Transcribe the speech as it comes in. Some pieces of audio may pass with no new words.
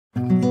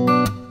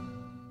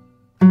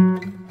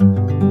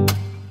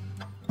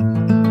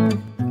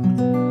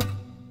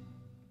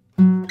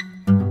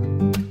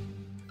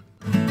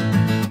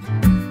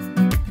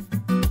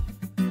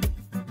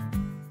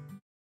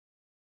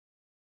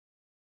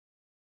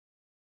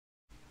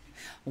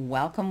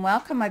Welcome,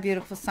 welcome, my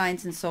beautiful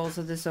signs and souls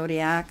of the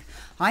zodiac.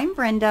 I'm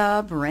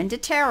Brenda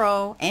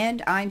Tarot,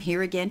 and I'm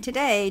here again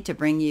today to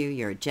bring you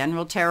your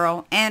general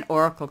tarot and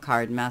oracle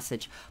card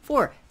message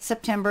for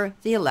September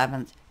the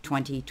 11th,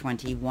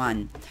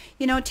 2021.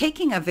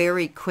 Taking a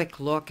very quick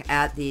look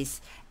at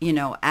these,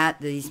 at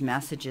these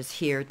messages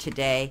here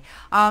today,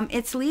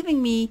 it's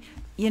leaving me,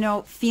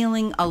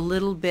 feeling a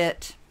little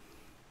bit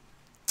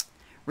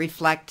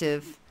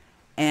reflective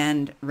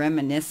and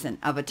reminiscent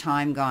of a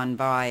time gone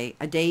by,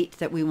 a date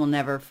that we will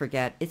never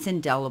forget. It's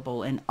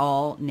indelible in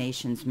all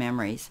nations'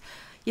 memories.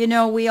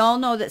 We all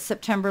know that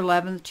September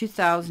 11th,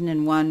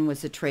 2001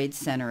 was a Trade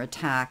Center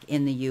attack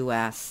in the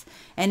U.S.,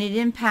 and it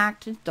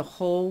impacted the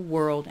whole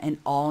world and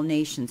all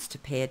nations to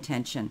pay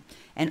attention.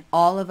 And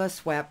all of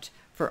us wept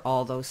for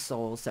all those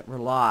souls that were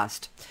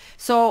lost.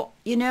 So,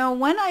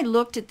 when I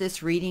looked at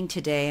this reading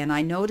today and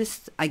I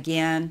noticed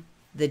again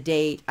the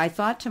date, I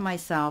thought to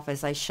myself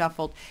as I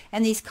shuffled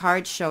and these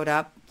cards showed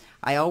up.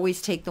 I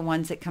always take the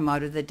ones that come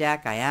out of the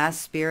deck. I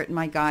ask Spirit and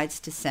my guides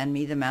to send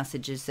me the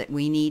messages that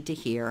we need to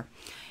hear,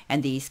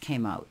 and these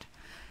came out.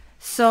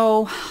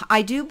 So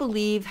I do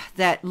believe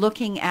that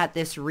looking at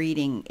this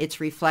reading, it's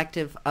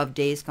reflective of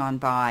days gone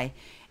by,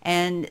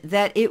 and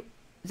that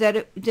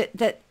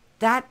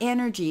that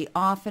energy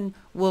often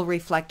will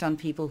reflect on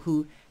people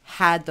who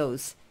had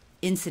those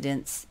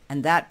incidents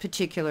and that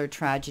particular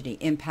tragedy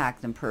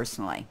impact them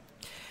personally.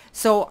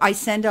 So I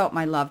send out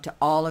my love to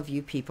all of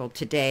you people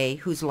today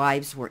whose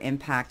lives were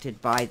impacted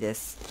by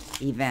this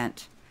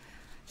event.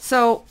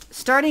 So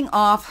starting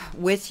off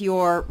with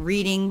your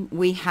reading,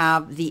 we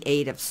have the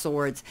Eight of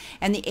Swords.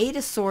 And the Eight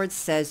of Swords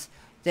says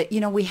that,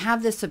 we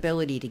have this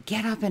ability to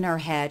get up in our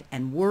head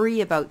and worry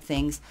about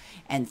things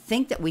and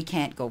think that we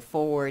can't go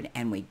forward.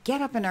 And we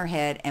get up in our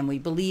head and we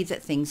believe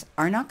that things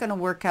are not going to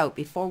work out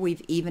before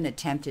we've even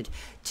attempted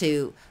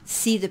to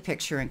see the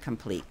picture in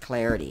complete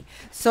clarity.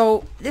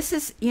 So this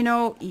is, you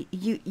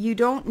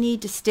don't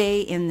need to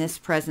stay in this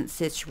present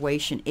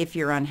situation if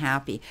you're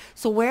unhappy.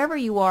 So wherever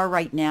you are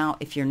right now,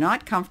 if you're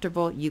not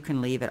comfortable, you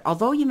can leave it.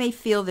 Although you may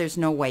feel there's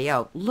no way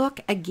out,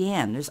 look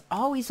again. There's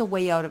always a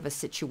way out of a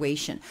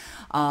situation.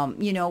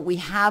 We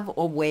have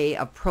a way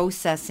of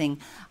processing.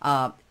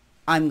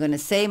 I'm going to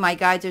say, my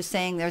guides are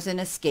saying there's an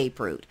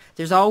escape route.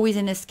 There's always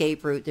an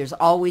escape route. There's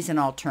always an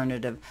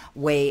alternative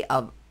way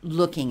of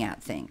looking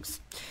at things.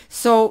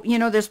 So,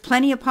 there's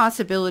plenty of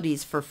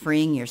possibilities for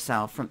freeing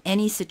yourself from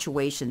any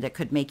situation that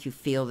could make you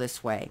feel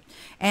this way.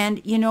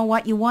 And you know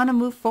what? You want to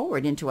move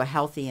forward into a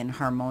healthy and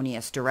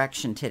harmonious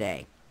direction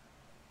today.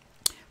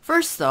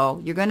 First,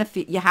 though, you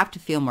have to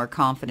feel more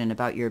confident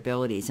about your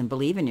abilities and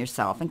believe in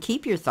yourself and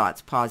keep your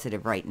thoughts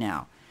positive right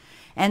now.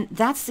 And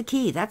that's the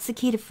key. That's the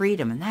key to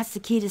freedom, and that's the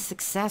key to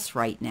success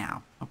right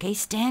now. Okay,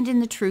 stand in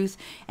the truth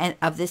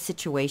of this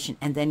situation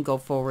and then go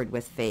forward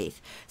with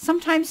faith.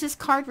 Sometimes this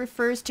card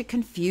refers to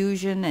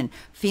confusion and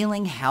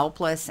feeling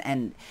helpless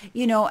and,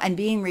 and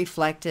being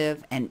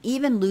reflective and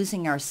even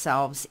losing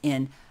ourselves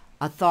in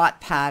a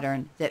thought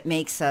pattern that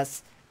makes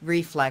us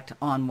reflect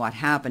on what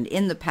happened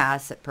in the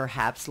past that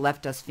perhaps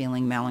left us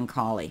feeling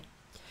melancholy.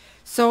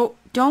 So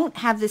don't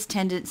have this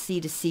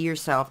tendency to see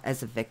yourself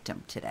as a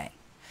victim today.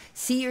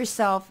 See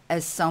yourself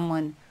as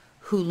someone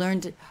who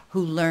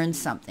learned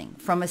something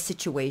from a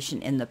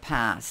situation in the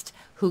past,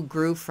 who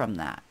grew from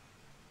that.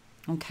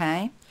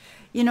 Okay?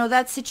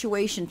 That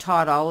situation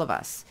taught all of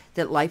us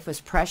that life was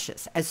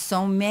precious, as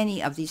so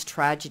many of these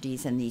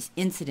tragedies and these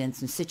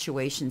incidents and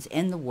situations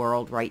in the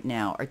world right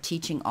now are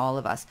teaching all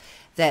of us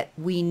that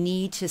we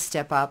need to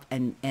step up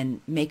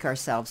and make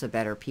ourselves a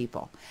better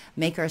people,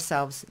 make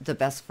ourselves the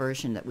best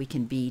version that we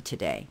can be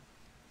today.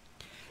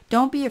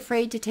 Don't be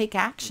afraid to take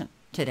action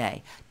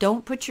today.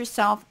 Don't put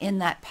yourself in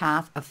that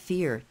path of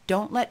fear.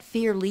 Don't let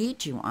fear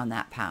lead you on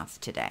that path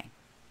today.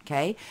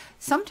 Okay?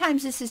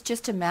 Sometimes this is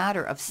just a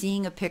matter of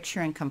seeing a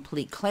picture in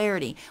complete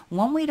clarity.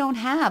 When we don't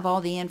have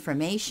all the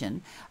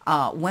information,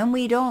 when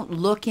we don't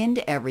look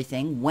into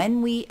everything,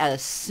 when we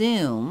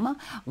assume,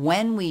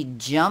 when we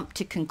jump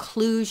to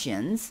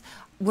conclusions,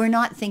 we're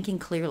not thinking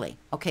clearly.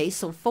 Okay?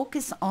 So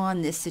focus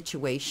on this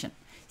situation.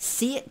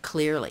 See it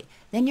clearly.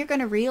 Then you're going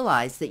to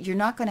realize that you're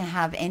not going to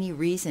have any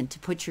reason to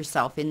put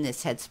yourself in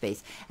this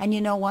headspace. And you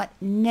know what?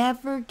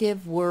 Never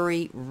give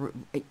worry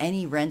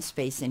any rent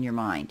space in your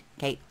mind.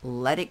 Okay?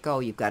 Let it go.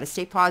 You've got to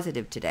stay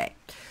positive today.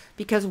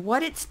 Because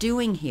what it's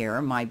doing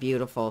here, my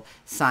beautiful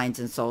signs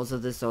and souls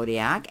of the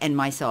zodiac, and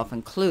myself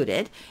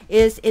included,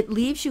 is it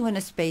leaves you in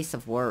a space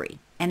of worry.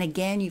 And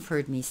again, you've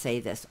heard me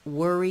say this.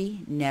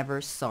 Worry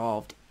never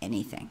solved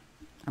anything.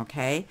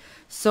 Okay?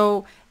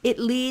 So it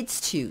leads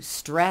to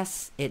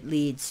stress.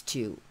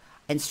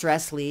 And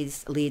stress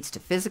leads to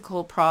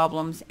physical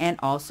problems, and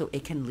also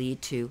it can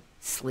lead to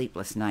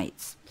sleepless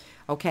nights.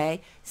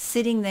 Okay?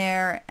 Sitting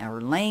there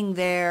or laying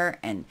there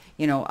and,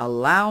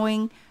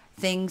 allowing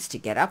things to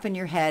get up in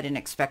your head and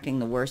expecting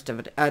the worst of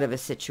it out of a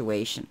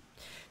situation.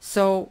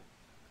 So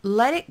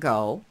let it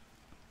go.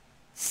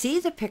 See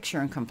the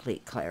picture in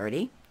complete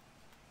clarity.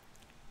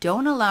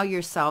 Don't allow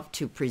yourself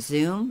to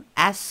presume,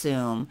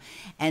 assume,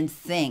 and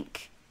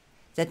think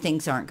that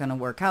things aren't going to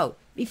work out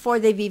before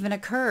they've even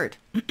occurred.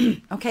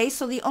 Okay,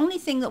 so the only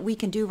thing that we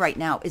can do right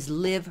now is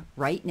live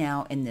right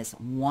now in this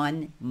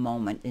one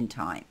moment in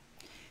time.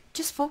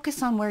 Just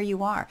focus on where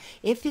you are.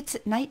 If it's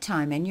at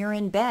nighttime and you're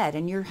in bed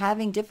and you're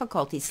having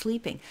difficulty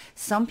sleeping,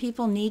 some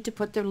people need to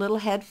put their little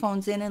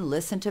headphones in and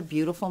listen to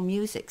beautiful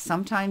music.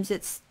 Sometimes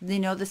it's,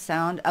 the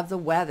sound of the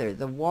weather,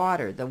 the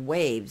water, the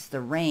waves,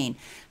 the rain.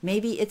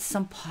 Maybe it's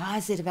some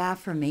positive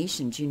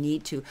affirmations you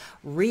need to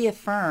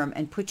reaffirm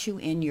and put you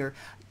in your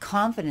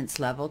confidence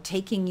level,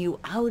 taking you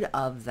out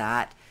of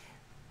that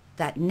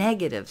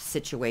negative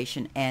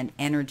situation and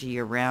energy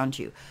around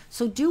you.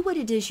 So do what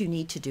it is you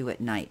need to do at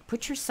night.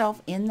 Put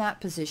yourself in that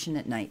position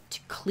at night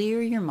to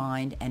clear your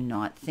mind and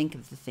not think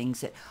of the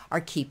things that are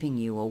keeping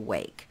you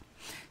awake.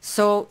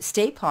 So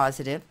stay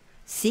positive,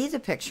 see the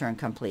picture in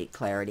complete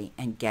clarity,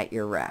 and get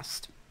your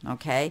rest.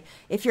 Okay?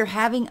 If you're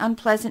having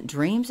unpleasant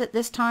dreams at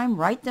this time,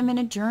 write them in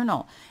a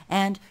journal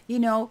and,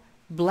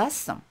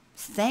 bless them.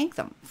 Thank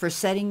them for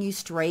setting you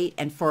straight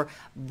and for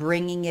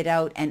bringing it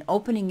out and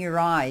opening your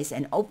eyes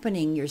and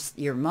opening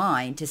your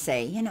mind to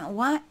say, you know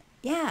what?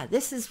 Yeah,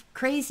 this is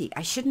crazy.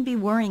 I shouldn't be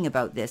worrying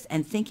about this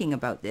and thinking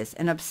about this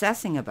and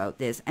obsessing about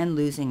this and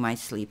losing my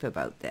sleep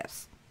about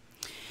this.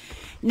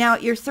 Now,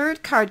 your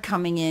third card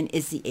coming in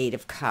is the Eight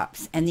of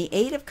Cups. And the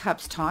Eight of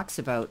Cups talks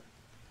about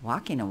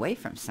walking away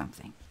from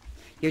something.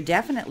 You're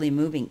definitely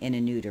moving in a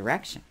new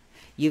direction.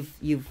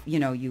 You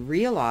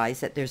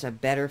realize that there's a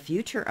better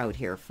future out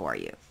here for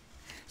you.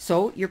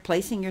 So you're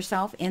placing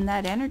yourself in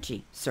that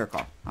energy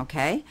circle,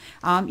 okay?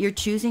 You're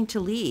choosing to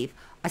leave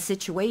a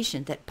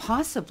situation that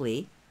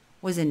possibly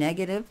was a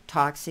negative,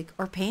 toxic,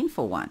 or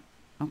painful one,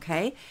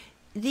 okay?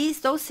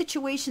 Those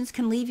situations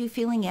can leave you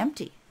feeling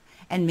empty.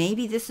 And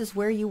maybe this is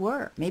where you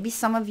were. Maybe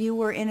some of you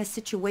were in a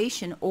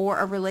situation or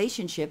a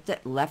relationship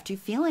that left you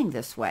feeling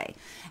this way.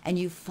 And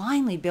you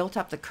finally built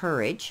up the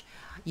courage.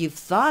 You've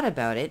thought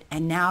about it,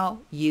 and now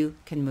you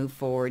can move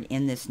forward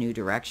in this new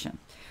direction.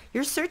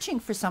 You're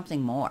searching for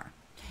something more.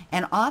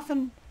 And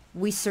often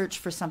we search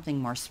for something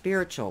more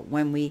spiritual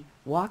when we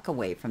walk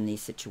away from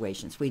these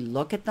situations. We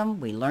look at them,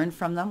 we learn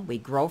from them, we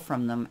grow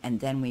from them, and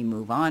then we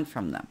move on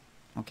from them.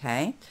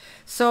 Okay?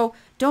 So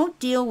don't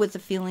deal with the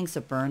feelings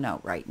of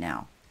burnout right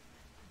now.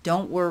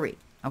 Don't worry.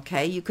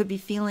 Okay? You could be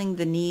feeling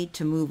the need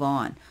to move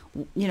on.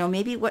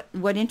 Maybe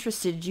what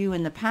interested you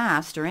in the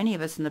past, or any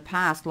of us in the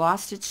past,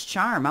 lost its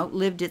charm,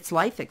 outlived its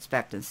life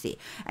expectancy,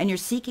 and you're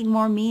seeking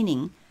more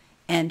meaning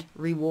and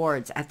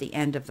rewards at the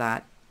end of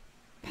that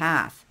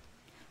path.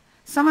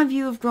 Some of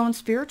you have grown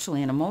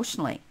spiritually and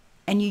emotionally,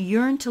 and you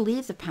yearn to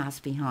leave the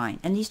past behind,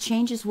 and these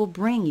changes will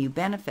bring you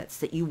benefits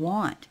that you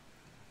want.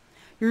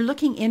 You're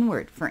looking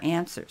inward for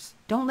answers.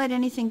 Don't let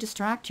anything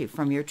distract you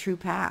from your true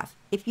path.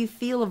 If you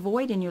feel a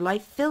void in your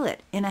life, fill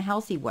it in a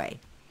healthy way.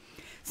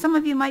 Some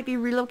of you might be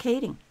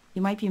relocating.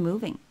 You might be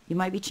moving. You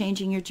might be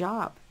changing your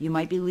job. You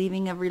might be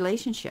leaving a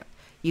relationship.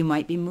 You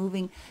might be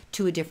moving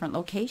to a different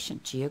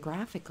location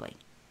geographically.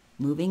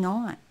 Moving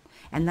on.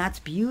 And that's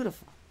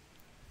beautiful.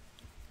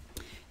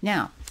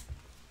 Now,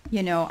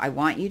 I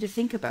want you to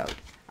think about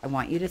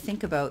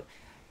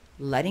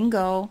letting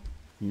go,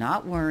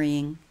 not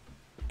worrying,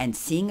 and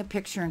seeing a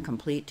picture in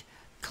complete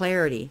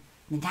clarity.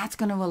 And that's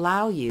going to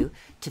allow you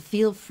to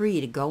feel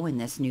free to go in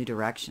this new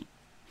direction.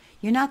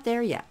 You're not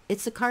there yet.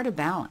 It's a card of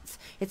balance.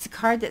 It's a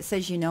card that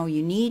says, you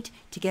need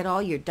to get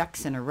all your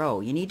ducks in a row.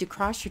 You need to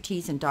cross your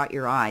T's and dot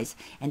your I's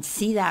and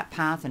see that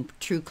path in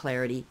true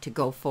clarity to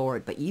go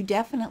forward. But you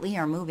definitely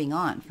are moving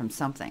on from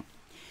something.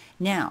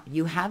 Now,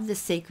 you have the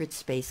Sacred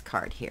Space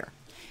card here,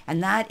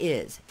 and that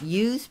is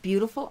use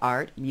beautiful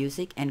art,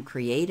 music, and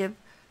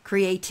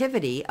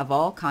creativity of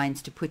all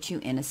kinds to put you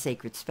in a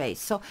sacred space.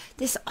 So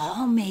this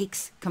all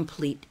makes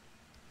complete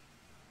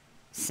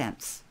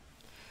sense.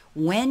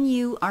 When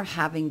you are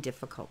having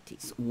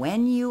difficulties,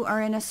 when you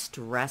are in a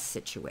stress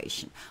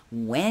situation,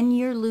 when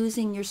you're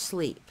losing your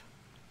sleep,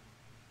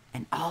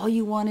 and all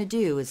you want to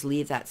do is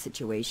leave that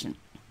situation,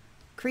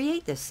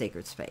 create this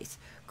sacred space.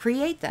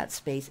 Create that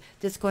space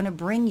that's going to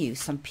bring you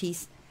some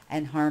peace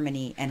and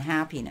harmony and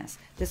happiness.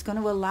 That's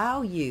going to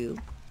allow you,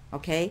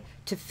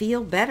 to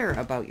feel better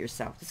about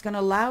yourself. It's going to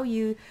allow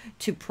you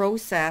to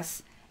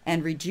process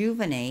and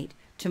rejuvenate,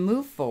 to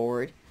move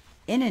forward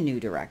in a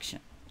new direction.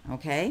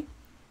 Okay?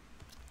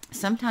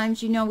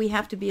 Sometimes, we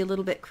have to be a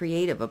little bit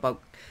creative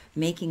about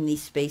making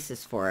these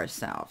spaces for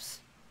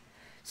ourselves.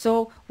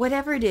 So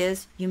whatever it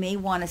is, you may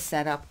want to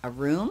set up a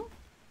room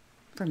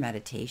for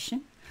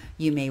meditation.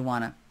 You may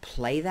want to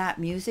play that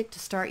music to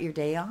start your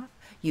day off.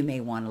 You may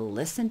want to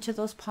listen to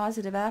those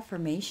positive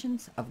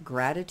affirmations of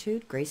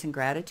gratitude, grace and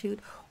gratitude,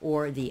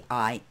 or the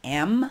I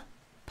am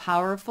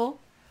powerful,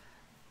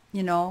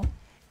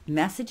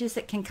 messages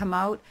that can come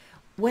out.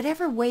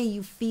 Whatever way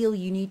you feel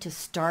you need to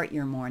start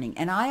your morning.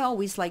 And I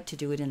always like to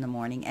do it in the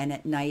morning, and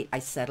at night I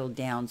settle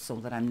down so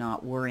that I'm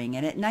not worrying.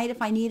 And at night,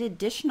 if I need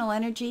additional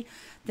energy,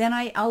 then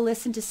I'll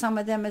listen to some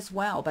of them as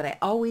well. But I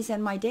always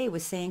end my day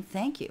with saying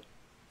thank you.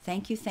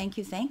 Thank you, thank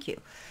you, thank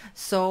you.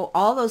 So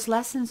all those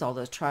lessons, all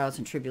those trials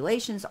and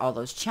tribulations, all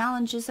those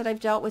challenges that I've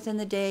dealt with in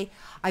the day,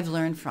 I've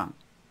learned from.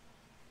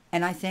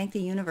 And I thank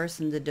the universe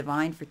and the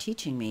divine for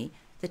teaching me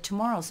that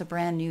tomorrow's a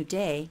brand new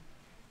day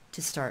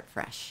to start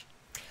fresh.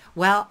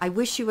 Well, I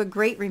wish you a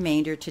great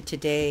remainder to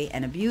today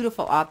and a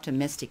beautiful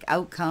optimistic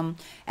outcome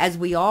as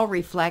we all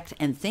reflect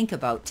and think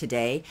about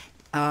today.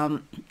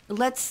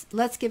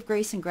 Let's give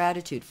grace and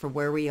gratitude for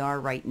where we are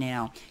right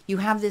now. You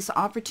have this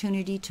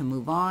opportunity to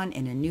move on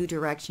in a new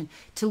direction,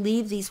 to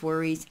leave these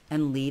worries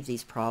and leave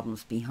these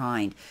problems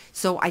behind.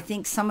 So I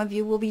think some of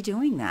you will be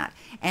doing that.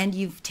 And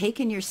you've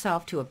taken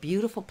yourself to a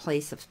beautiful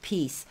place of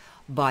peace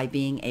by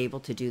being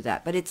able to do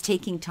that. But it's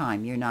taking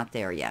time. You're not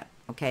there yet.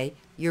 Okay?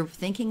 You're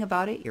thinking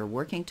about it, you're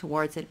working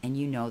towards it, and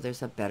you know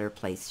there's a better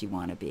place you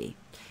want to be.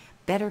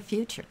 Better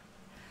future.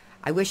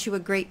 I wish you a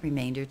great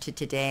remainder to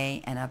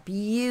today and a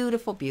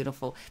beautiful,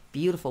 beautiful,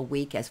 beautiful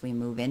week as we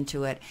move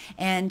into it.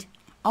 And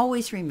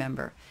always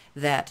remember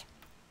that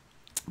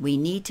we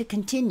need to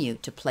continue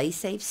to play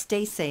safe,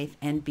 stay safe,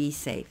 and be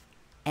safe.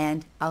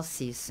 And I'll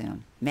see you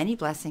soon. Many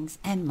blessings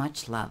and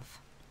much love.